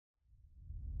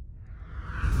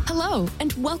Hello,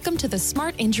 and welcome to the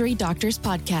Smart Injury Doctors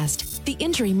Podcast, the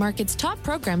injury market's top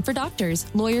program for doctors,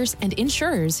 lawyers, and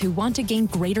insurers who want to gain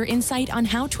greater insight on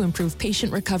how to improve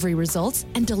patient recovery results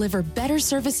and deliver better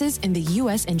services in the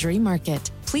U.S. injury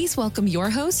market. Please welcome your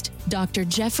host, Dr.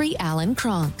 Jeffrey Allen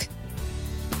Kronk.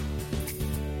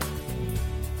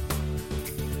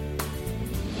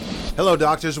 Hello,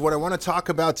 doctors. What I want to talk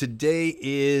about today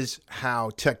is how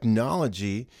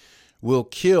technology will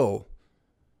kill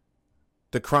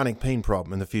the chronic pain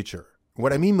problem in the future.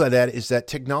 What I mean by that is that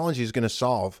technology is going to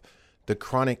solve the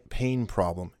chronic pain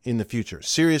problem in the future,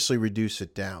 seriously reduce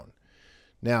it down.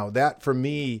 Now, that for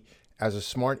me, as a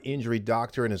smart injury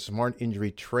doctor and a smart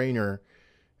injury trainer,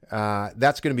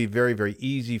 that's going to be very, very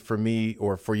easy for me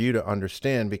or for you to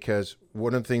understand, because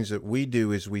one of the things that we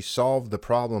do is we solve the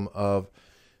problem of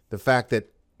the fact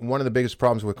that one of the biggest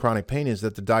problems with chronic pain is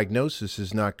that the diagnosis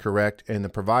is not correct and the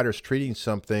provider's treating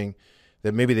something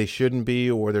that maybe they shouldn't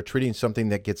be, or they're treating something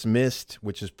that gets missed,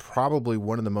 which is probably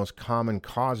one of the most common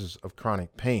causes of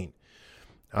chronic pain.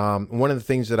 One of the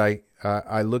things that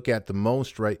I look at the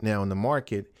most right now in the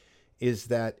market is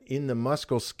that in the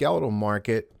musculoskeletal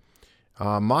market,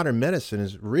 modern medicine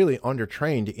is really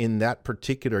undertrained in that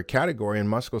particular category, and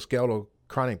musculoskeletal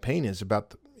chronic pain is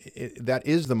that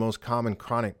is the most common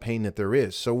chronic pain that there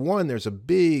is. So one, there's a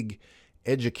big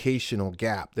educational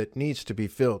gap that needs to be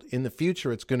filled. In the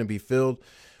future, it's going to be filled.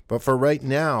 But for right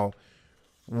now,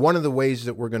 one of the ways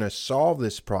that we're going to solve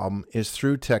this problem is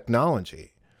through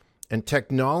technology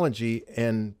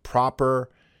and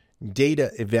proper data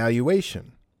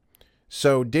evaluation.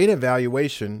 So data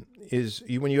evaluation is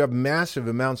when you have massive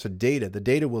amounts of data, the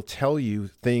data will tell you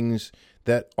things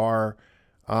that are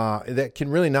that can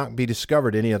really not be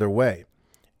discovered any other way.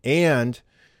 And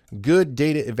good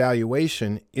data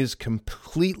evaluation is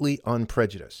completely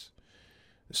unprejudiced.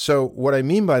 So what I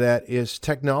mean by that is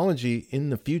technology in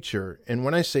the future, and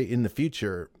when I say in the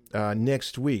future,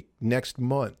 next week, next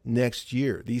month, next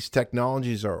year, these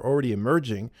technologies are already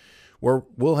emerging where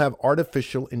we'll have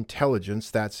artificial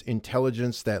intelligence, that's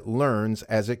intelligence that learns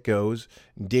as it goes,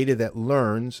 data that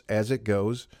learns as it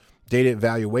goes, data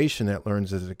evaluation that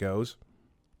learns as it goes.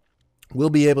 We'll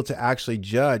be able to actually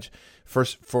judge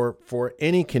for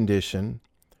any condition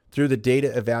through the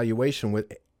data evaluation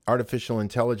with artificial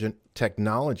intelligent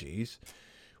technologies.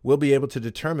 We'll be able to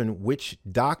determine which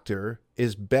doctor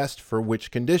is best for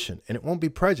which condition, and it won't be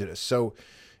prejudiced. So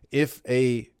if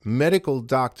a medical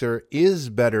doctor is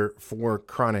better for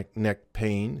chronic neck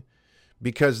pain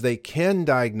because they can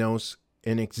diagnose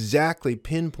and exactly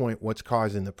pinpoint what's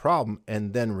causing the problem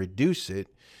and then reduce it,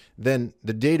 then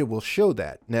the data will show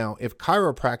that. Now, if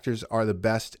chiropractors are the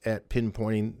best at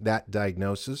pinpointing that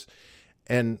diagnosis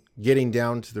and getting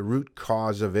down to the root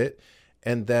cause of it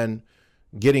and then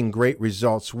getting great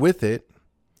results with it,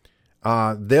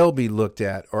 they'll be looked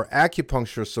at, or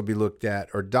acupuncturists will be looked at,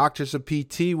 or doctors of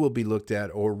PT will be looked at,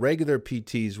 or regular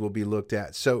PTs will be looked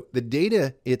at. So the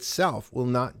data itself will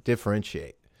not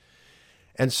differentiate.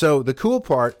 And so the cool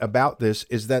part about this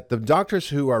is that the doctors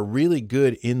who are really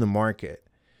good in the market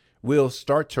will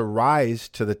start to rise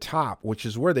to the top, which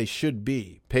is where they should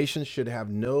be. Patients should have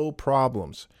no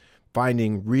problems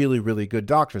finding really, really good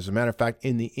doctors. As a matter of fact,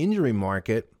 in the injury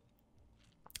market,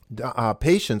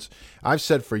 patients, I've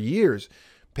said for years,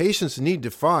 patients need to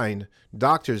find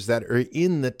doctors that are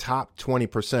in the top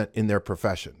 20% in their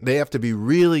profession. They have to be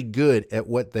really good at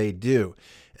what they do.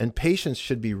 And patients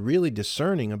should be really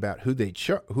discerning about who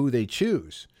they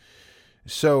choose.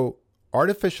 So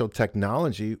artificial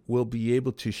technology will be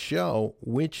able to show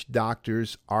which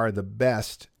doctors are the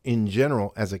best in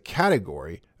general as a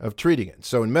category of treating it.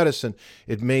 So in medicine,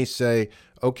 it may say,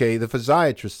 okay, the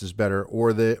physiatrist is better,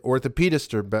 or the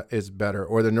orthopedist is better,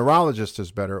 or the neurologist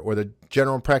is better, or the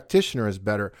general practitioner is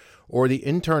better, or the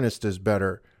internist is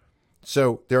better.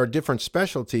 So there are different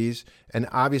specialties, and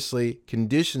obviously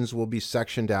conditions will be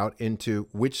sectioned out into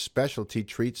which specialty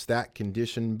treats that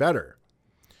condition better.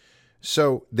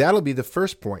 So that'll be the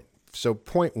first point. So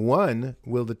point one,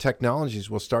 the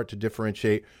technologies will start to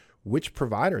differentiate which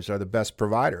providers are the best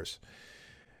providers.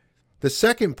 The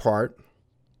second part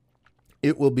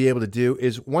it will be able to do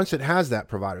is once it has that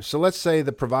provider. So let's say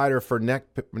the provider for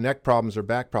neck problems or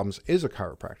back problems is a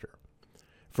chiropractor.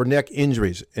 For neck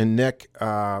injuries and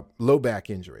low back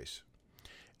injuries.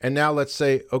 And now let's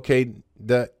say, okay,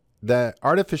 the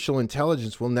artificial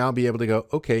intelligence will now be able to go,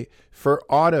 okay, for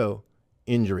auto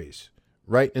injuries,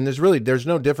 right? And there's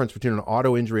no difference between an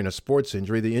auto injury and a sports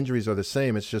injury. The injuries are the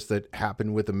same. It's just that it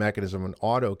happened with the mechanism of an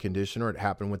auto condition, or it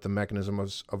happened with the mechanism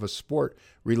of a sport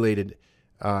related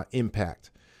impact.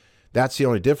 That's the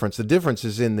only difference. The difference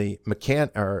is in the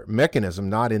mechanism,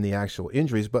 not in the actual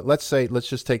injuries. But let's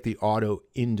just take the auto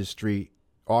injury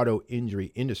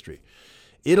industry.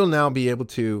 It'll now be able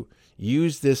to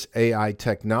use this AI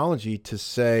technology to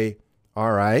say,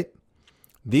 all right,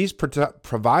 these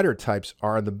provider types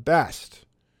are the best.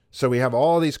 So we have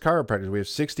all these chiropractors. We have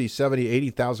 60, 70,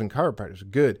 80,000 chiropractors.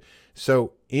 Good.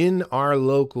 So in our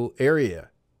local area,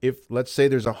 if let's say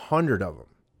there's 100 of them,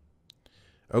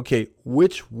 okay,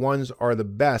 which ones are the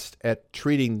best at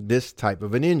treating this type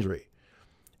of an injury?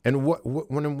 And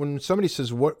when somebody says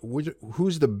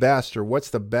who's the best or what's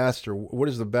the best or what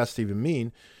does the best even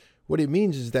mean? What it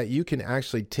means is that you can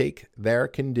actually take their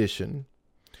condition,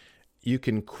 you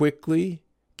can quickly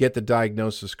get the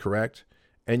diagnosis correct,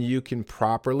 and you can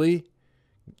properly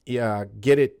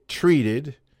get it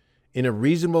treated in a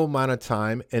reasonable amount of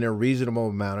time and a reasonable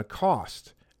amount of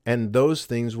cost. And those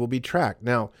things will be tracked.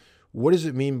 Now, what does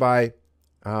it mean by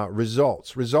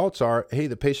results? Results are, hey,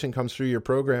 the patient comes through your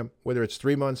program, whether it's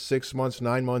 3 months, 6 months,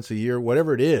 9 months, a year,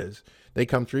 whatever it is, they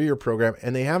come through your program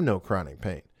and they have no chronic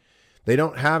pain. They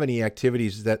don't have any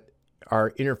activities that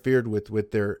are interfered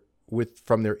with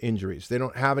from their injuries. They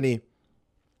don't have any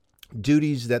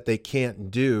duties that they can't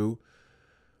do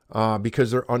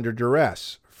because they're under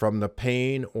duress from the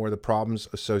pain or the problems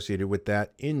associated with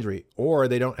that injury, or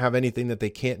they don't have anything that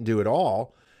they can't do at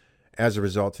all as a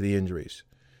result of the injuries.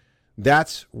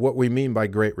 That's what we mean by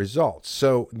great results.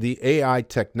 So the AI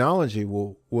technology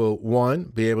will one,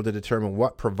 be able to determine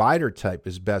what provider type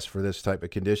is best for this type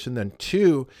of condition. Then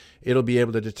two, it'll be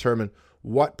able to determine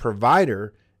what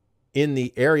provider in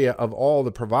the area of all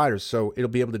the providers. So it'll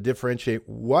be able to differentiate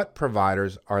what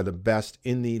providers are the best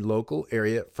in the local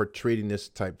area for treating this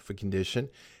type of a condition.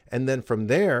 And then from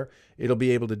there, it'll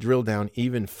be able to drill down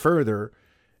even further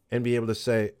and be able to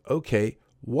say, okay,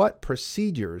 what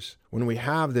procedures, when we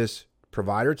have this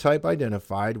provider type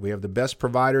identified, we have the best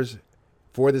providers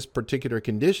for this particular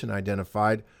condition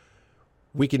identified,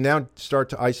 we can now start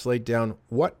to isolate down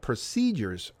what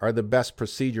procedures are the best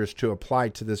procedures to apply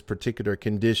to this particular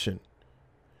condition.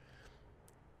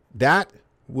 That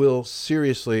will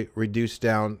seriously reduce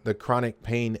down the chronic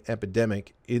pain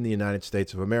epidemic in the United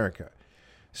States of America.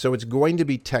 So it's going to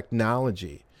be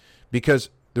technology, because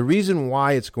the reason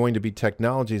why it's going to be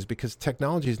technology is because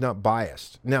technology is not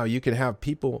biased. Now, you can have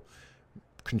people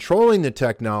controlling the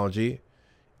technology,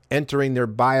 entering their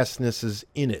biasnesses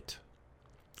in it.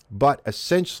 But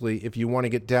essentially, if you want to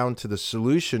get down to the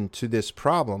solution to this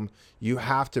problem, you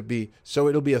have to be, so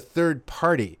it'll be a third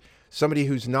party, somebody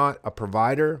who's not a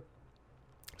provider,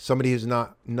 somebody who's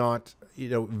not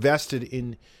vested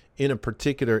in a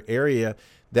particular area,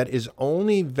 that is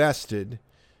only vested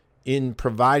in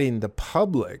providing the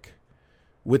public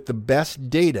with the best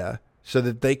data so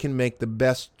that they can make the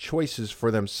best choices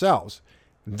for themselves.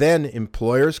 Then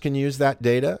employers can use that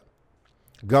data,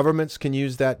 governments can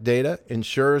use that data,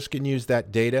 insurers can use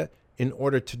that data in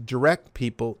order to direct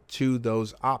people to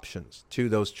those options, to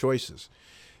those choices.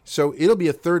 So it'll be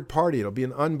a third party, it'll be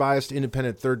an unbiased,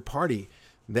 independent third party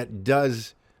that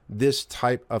does this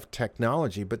type of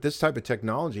technology. But this type of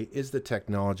technology is the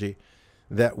technology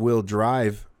that will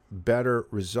drive better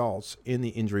results in the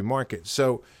injury market.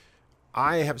 So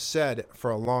I have said for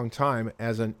a long time,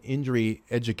 as an injury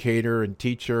educator and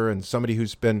teacher and somebody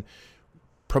who's been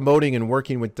promoting and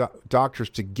working with doctors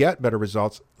to get better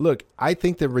results, look, I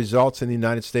think the results in the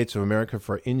United States of America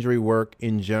for injury work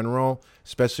in general,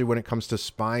 especially when it comes to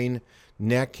spine,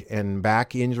 neck, and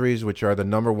back injuries, which are the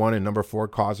number 1 and number 4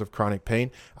 cause of chronic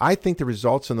pain, I think the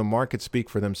results in the market speak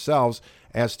for themselves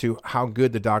as to how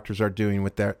good the doctors are doing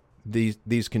with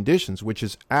these conditions, which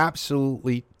is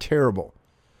absolutely terrible.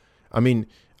 I mean,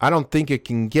 I don't think it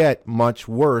can get much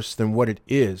worse than what it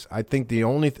is. I think the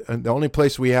only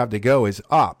place we have to go is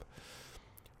up.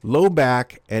 Low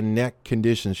back and neck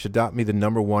conditions should not be the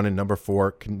number 1 and number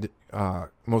 4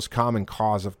 most common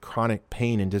cause of chronic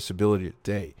pain and disability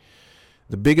today.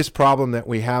 The biggest problem that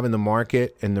we have in the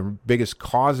market, and the biggest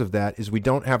cause of that, is we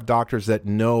don't have doctors that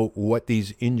know what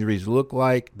these injuries look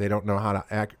like. They don't know how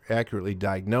to accurately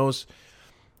diagnose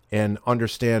and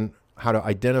understand how to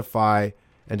identify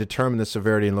and determine the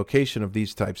severity and location of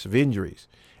these types of injuries.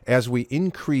 As we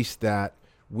increase that,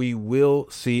 we will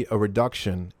see a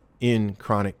reduction in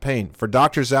chronic pain. For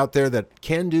doctors out there that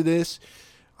can do this,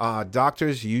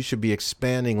 doctors, you should be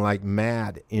expanding like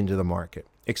mad into the market.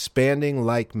 Expanding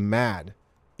like mad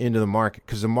into the market,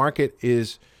 because the market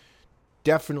is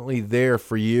definitely there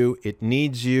for you. It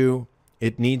needs you.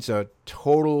 It needs a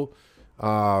total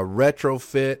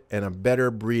retrofit and a better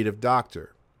breed of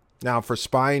doctor. Now, for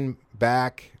spine,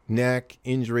 back, neck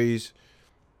injuries,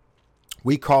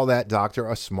 We call that doctor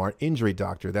a smart injury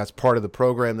doctor. That's part of the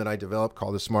program that I developed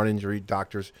called the Smart Injury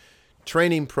Doctors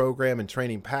Training Program and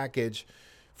Training Package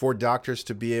for doctors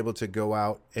to be able to go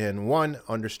out and, one,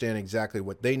 understand exactly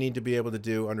what they need to be able to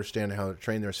do, understand how to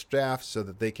train their staff so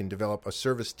that they can develop a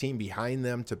service team behind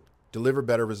them to deliver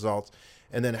better results,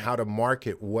 and then how to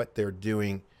market what they're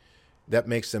doing that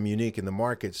makes them unique in the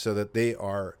market so that they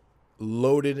are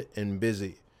loaded and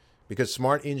busy. Because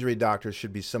smart injury doctors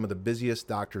should be some of the busiest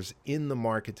doctors in the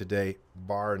market today,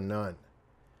 bar none.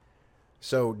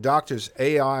 So doctors,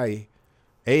 AI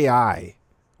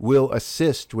will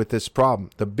assist with this problem.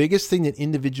 The biggest thing that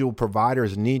individual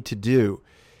providers need to do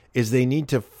is they need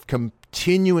to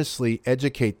continuously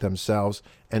educate themselves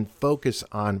and focus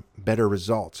on better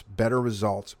results, better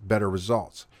results, better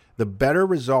results. The better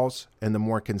results and the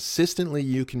more consistently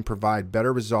you can provide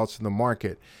better results in the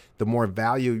market, the more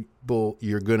valuable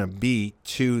you're going to be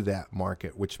to that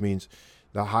market, which means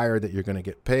the higher that you're going to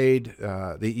get paid,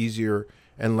 the easier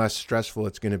and less stressful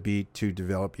it's going to be to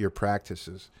develop your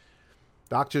practices.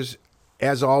 Doctors,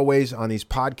 as always on these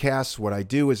podcasts, what I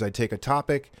do is I take a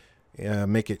topic,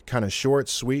 make it kind of short,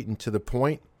 sweet, and to the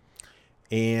point.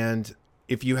 And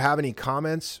if you have any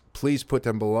comments, please put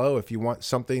them below. If you want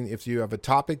something, if you have a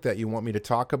topic that you want me to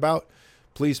talk about,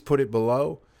 please put it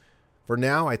below. For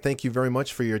now, I thank you very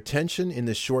much for your attention in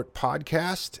this short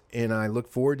podcast, and I look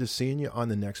forward to seeing you on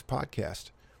the next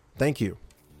podcast. Thank you.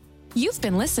 You've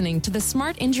been listening to the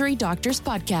Smart Injury Doctors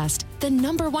Podcast, the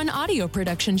 #1 audio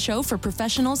production show for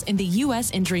professionals in the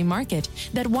U.S. injury market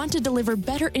that want to deliver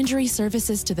better injury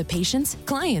services to the patients,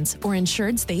 clients, or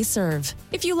insureds they serve.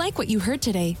 If you like what you heard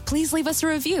today, please leave us a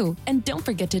review and don't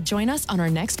forget to join us on our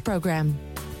next program.